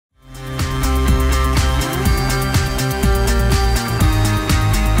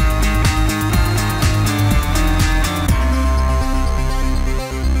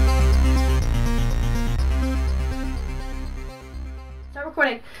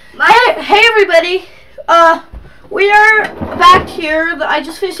Hey everybody, we are back here. I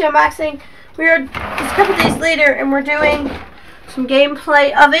just finished unboxing. It's a couple days later and we're doing some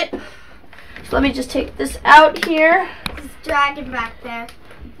gameplay of it. So let me just take this out here. There's a dragon back there.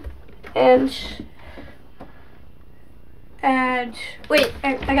 And wait,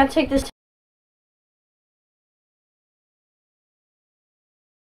 I gotta take this.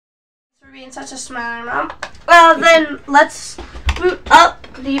 For being such a smart mom. Well then, let's boot up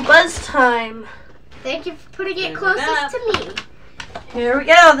the Buzztime. Thank you for putting it closest to me. Here we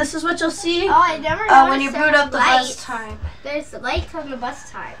go. This is what you'll see I never noticed when you boot up the Buzztime. There's lights on the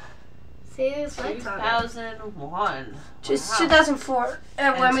Buzztime. See, there's lights on it. 2001. Just wow. 2004.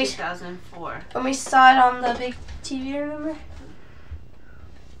 And when 2004. When we saw it on the big TV, remember?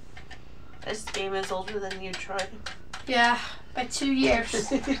 This game is older than you, Troy. Yeah, by 2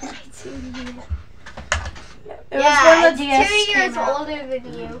 years. It's 2 years older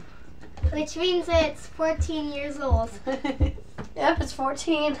than you. Which means it's 14 years old. Yep, it's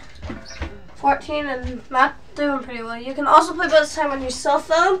 14. 14 and not doing pretty well. You can also play Buzztime on your cell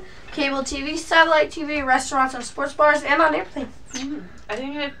phone, cable TV, satellite TV, restaurants and sports bars, and on airplanes. I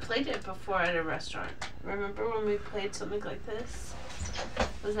think I played it before at a restaurant. Remember when we played something like this?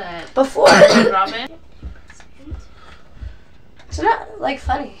 Was that before Robin? It's not like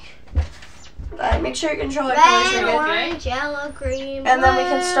funny. Make sure your controller colors are good. Orange, yellow, green, and then we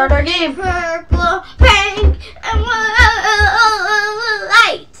can start our game. Purple, pink, and white.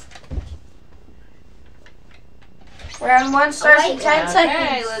 Round 1 starts in 10 seconds.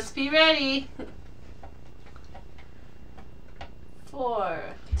 Okay, let's be ready. 4,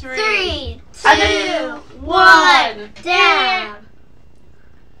 3, 2, 1, down.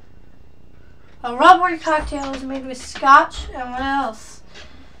 A rubbery cocktail is made with scotch and what else?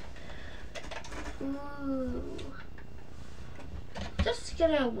 Ooh. Just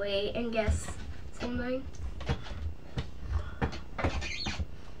gonna wait and guess something.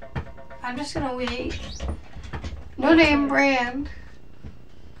 I'm just gonna wait. No name brand.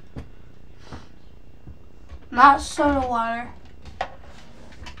 Not soda water.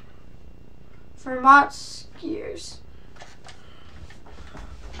 Vermont skiers.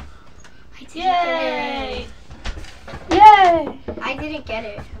 Yay! Yay! I didn't get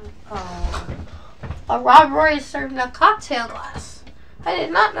it. Oh. A robbery is served in a cocktail glass. I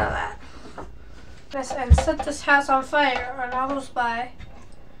did not know that. Yes, and set this house on fire or novels by.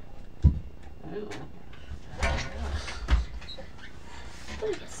 Ooh.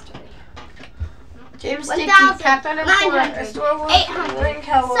 James 1,000, Dickey, Captain and 900, 800,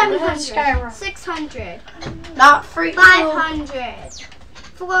 700, 600, not free. 500,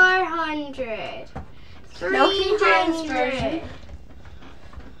 400, No King James 300, version.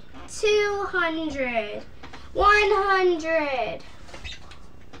 200, 100.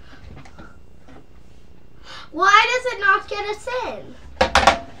 Why does it not get us in?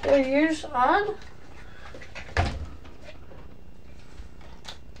 Are yours on?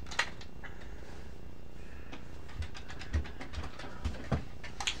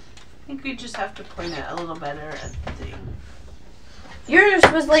 I think we just have to point it a little better at the thing. Yours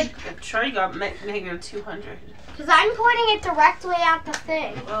was like. Troy got negative 200. Because I'm pointing it directly at the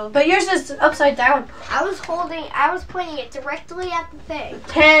thing. Well, But yours is upside down. I was pointing it directly at the thing.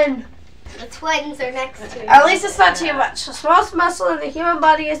 10. The twins are next to it. At least it's not too much. The smallest muscle in the human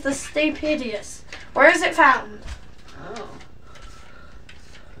body is the stapedius. Where is it found? oh.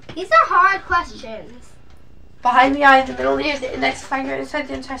 These are hard questions. Behind the eye, the middle ear, the index finger, inside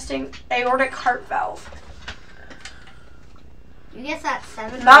the intestine, aortic heart valve. You guess that's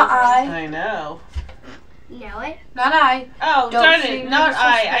 7. Not eye. I know. Know it? Not eye. Oh, Don't darn see it. Not the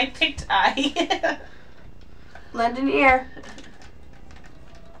I. suspect. I picked I. Lend an ear.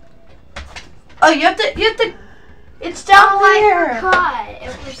 Oh, you have to. It's down there. I forgot.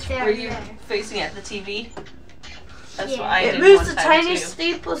 It was down Were you there. facing at the TV? That's Yeah. what I It did moves one the time tiniest too.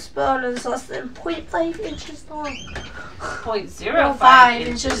 staple bone and is less than 0.5 inches long. 0.05 5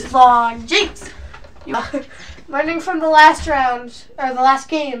 inches long. Jinx! Learning from the last round, or the last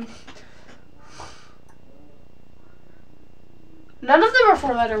game. None of them are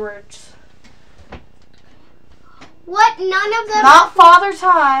 4-letter words. What? None of them? Not Father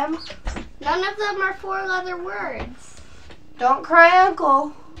Time. None of them are 4-letter words. Don't cry,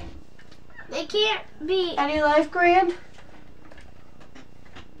 Uncle. They can't be. Any life, Grand?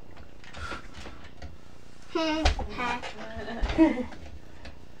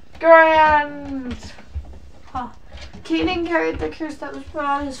 Grand. Huh. Canaan carried the curse that was put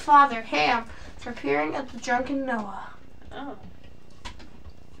on his father, Ham, for appearing at the drunken Noah. Oh.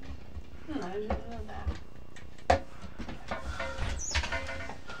 I didn't know that.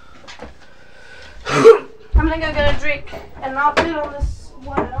 gonna go get a drink and not been on this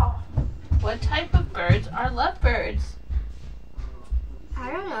one at all. What type of birds are lovebirds?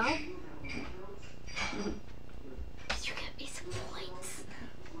 I don't know. You're gonna be some points.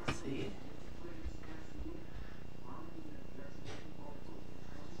 Let's see.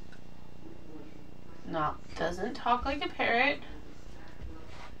 No, doesn't talk like a parrot.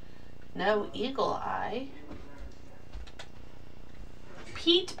 No eagle eye.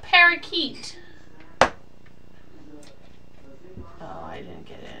 Pete parakeet. Oh, I didn't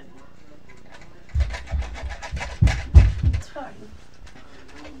get in. It's fine.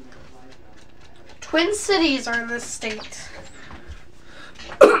 Twin Cities are in this state.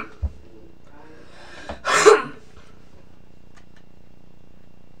 Do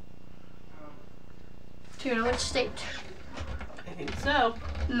you know which state? I think so.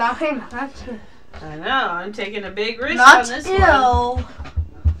 Not I know, I'm taking a big risk not on this ill. one.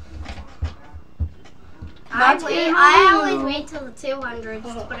 I always wait till the 200s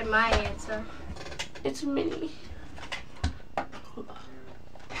to put in my answer. It's mini.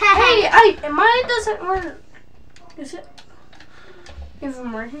 Hey, mine doesn't work. Is it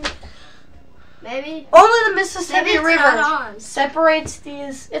even working? Maybe. Only the Mississippi Maybe it's River not on. separates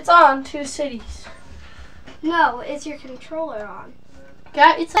these. It's on two cities. No, is your controller on?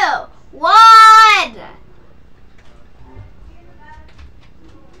 Got it's 2, 1.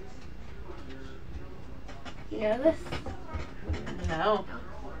 You know this? No.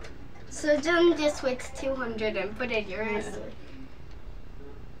 So then just switch 200 and put in your answer.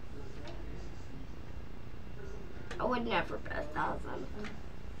 I would never bet 1,000.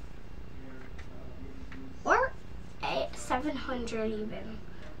 Or 700 even.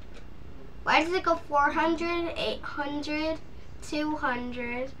 Why does it go 400, 800,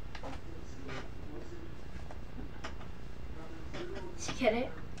 200? Did you get it?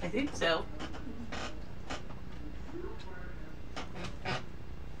 I think so.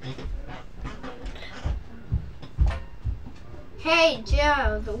 Hey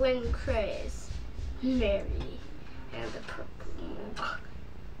Joe, the wind craze. Mary and the purple moon.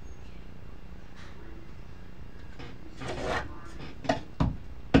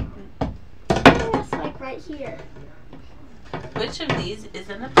 That's like right here. Which of these is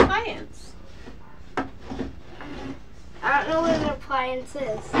an appliance? I don't know what an appliance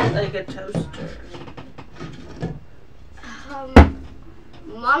is. Like a toaster.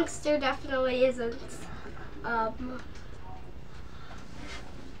 Monster definitely isn't.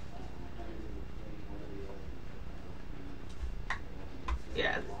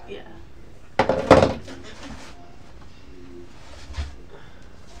 Yeah.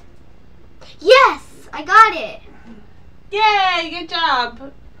 Yes, I got it. Yay, good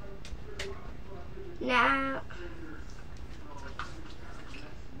job. Now.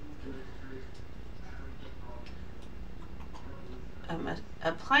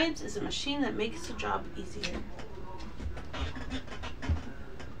 Appliance is a machine that makes the job easier.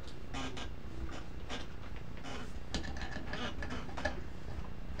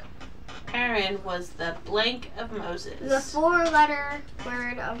 Aaron was the blank of Moses. The 4-letter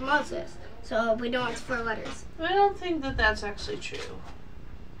word of Moses. So we know it's 4 letters. I don't think that that's actually true.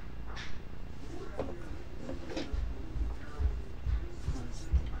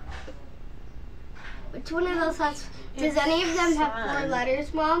 Which one of those has... Does any of them have 4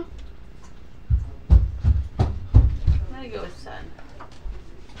 letters, Mom? I'm gonna go with son.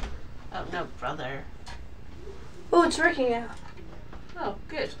 Oh, no, brother. oh, it's working now. Oh,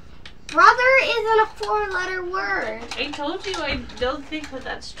 good. Brother isn't a 4-letter word. I told you I don't think that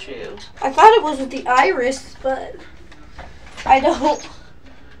that's true. I thought it was with the iris, but I don't.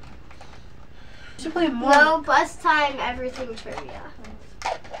 Should play more. No, Buzztime everything trivia.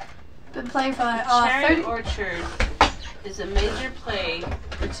 Been playing for like Cherry 30. Orchard is a major play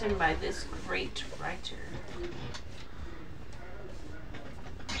written by this great writer.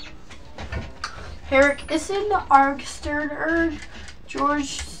 Herrick Isson, Arg Stern,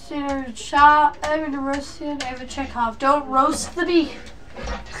 George Sinnard Shaw, Evan Russian, Evan Chekhov. Don't roast the bee.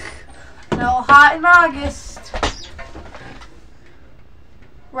 No hot in August.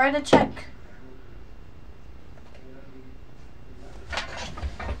 Write a check.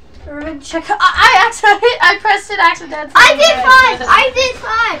 Evan Chekhov. I pressed it accidentally. I did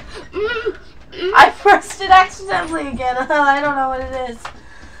 5. I pressed it accidentally again. I don't know what it is.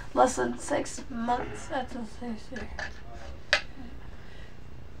 Less than 6 months. That's a 6 year.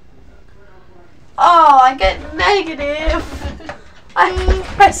 Oh, I get negative. I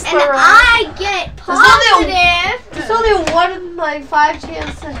pressed the And wrong. I get positive. There's only a 1 in like 5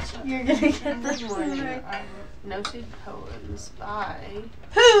 chance that you're gonna get this one right. Noted poems by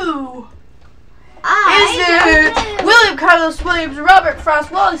Who? I it William Carlos Williams, Robert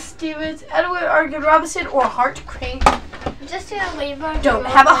Frost, Wallace Stevens, Edward Argan Robinson, or Hart Crane? I'm just gonna leave our Don't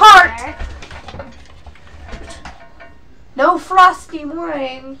have a heart. No Frosty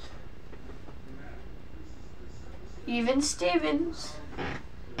Morning. Even Stevens.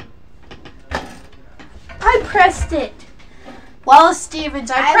 I pressed it. Wallace Stevens,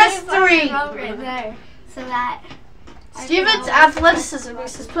 I pressed 3. Over there, so that Stevens' athleticism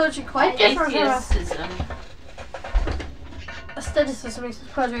makes his poetry quite different from Atheism. aestheticism makes his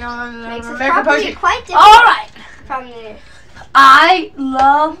poetry makes it American probably poetry. quite different Alright. from the. I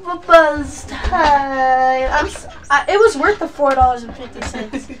love a Buzztime. It was worth the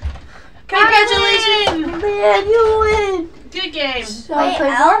 $4.50. Congratulations, man! You win. Good game. So Wait, play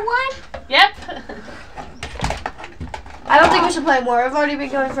L more? one? Yep. I don't think we should play more. I've already been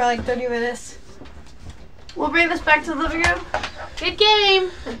going for like 30 minutes. We'll bring this back to the living room. Good game.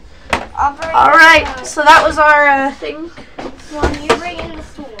 Alright, so that was our thing. Well, you bring in the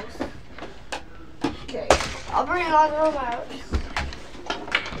stools. Okay. I'll bring all the remote.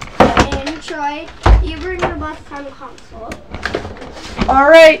 And Troy, you bring the Buzztime console.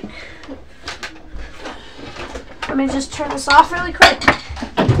 Alright. Let me just turn this off really quick.